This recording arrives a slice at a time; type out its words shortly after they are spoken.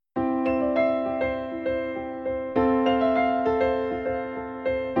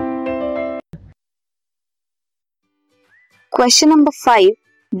Question number 5,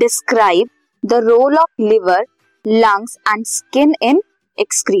 describe the role of liver, lungs and skin in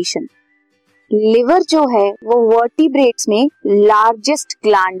excretion. Liver जो है वो vertebrates में largest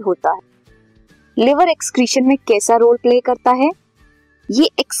gland होता है। लिवर एक्सक्रीशन में कैसा रोल प्ले करता है? ये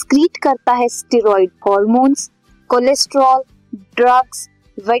एक्सक्रीट करता है steroid hormones, cholesterol, drugs,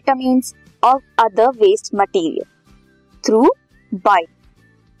 vitamins और other waste material through bile.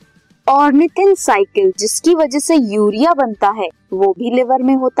 Ornithine cycle जिसकी वजह से यूरिया बनता है वो भी लिवर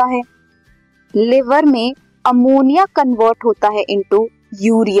में होता है। लिवर में अमोनिया कन्वर्ट होता है इनटू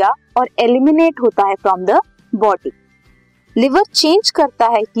यूरिया और एलिमिनेट होता है from the body. Liver change करता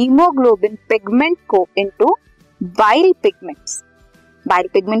है हीमोग्लोबिन पिगमेंट को into bile pigments. Bile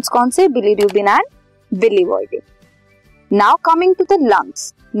pigments कौन से? Bilirubin and biliverdin. Now coming to the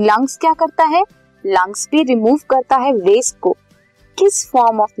lungs. Lungs क्या करता है? लंग्स भी रिमूव करता है वेस्ट को। किस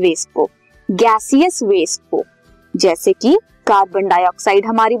फॉर्म ऑफ वेस्ट को? गैसियस वेस्ट को, जैसे कि कार्बन डाइऑक्साइड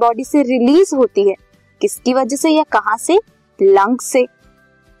हमारी बॉडी से रिलीज होती है। किसकी वजह से या कहां से? लंग्स से।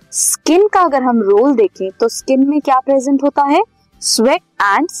 स्किन का अगर हम रोल देखें तो स्किन में क्या प्रेजेंट होता है? Sweat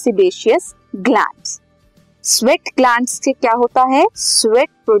and sebaceous glands. Sweat glands से क्या होता है? स्वेट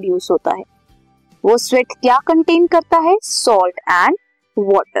प्रोड्यूस होता है। वो स्वेट क्या कंटेन करता है? Salt and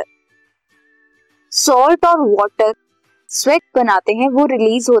water. सॉल्ट और वाटर स्वेट बनाते हैं, वो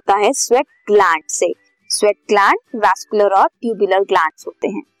रिलीज होता है स्वेट ग्लैंड से। स्वेट ग्लैंड वैस्कुलर और ट्यूबुलर ग्लैंड्स होते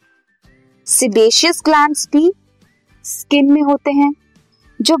हैं। सेबेशियस ग्लैंड्स भी स्किन में होते हैं।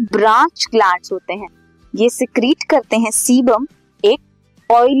 जो ब्रांच ग्लैंड्स होते हैं ये सिक्रीट करते हैं सीबम,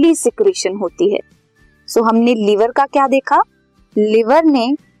 एक ऑयली सिक्रीशन होती है। सो हमने लिवर का क्या देखा? लिवर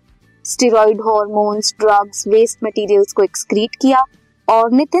ने steroid hormones, drugs, waste materials को एक्सक्रीट किया।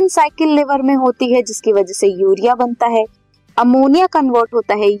 ऑर्निथिन साइकिल लिवर में होती है जिसकी वजह से यूरिया बनता है। अमोनिया कन्वर्ट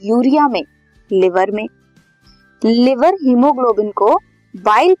होता है यूरिया में लिवर में। लिवर हीमोग्लोबिन को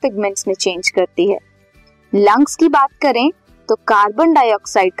बाइल पिगमेंट्स में चेंज करती है। लंग्स की बात करें तो कार्बन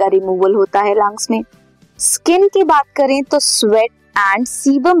डाइऑक्साइड का रिमूवल होता है लंग्स में। स्किन की बात करें तो स्वेट एंड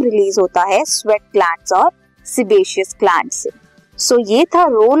सीबम रिलीज होता है स्वेट ग्लैंड्स और सेबेशियस ग्लैंड से। सो ये था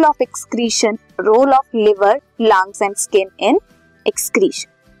role of excretion, role of liver, lungs and skin in excretion.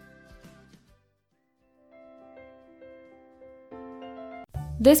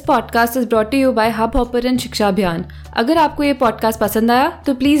 This podcast is brought to you by Hub Hopper and Shiksha Abhiyan. अगर आपको ये पॉडकास्ट पसंद आया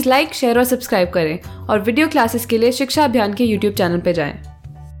तो प्लीज़ लाइक, शेयर और सब्सक्राइब करें और वीडियो क्लासेस के लिए शिक्षा अभियान के YouTube चैनल पर जाएं।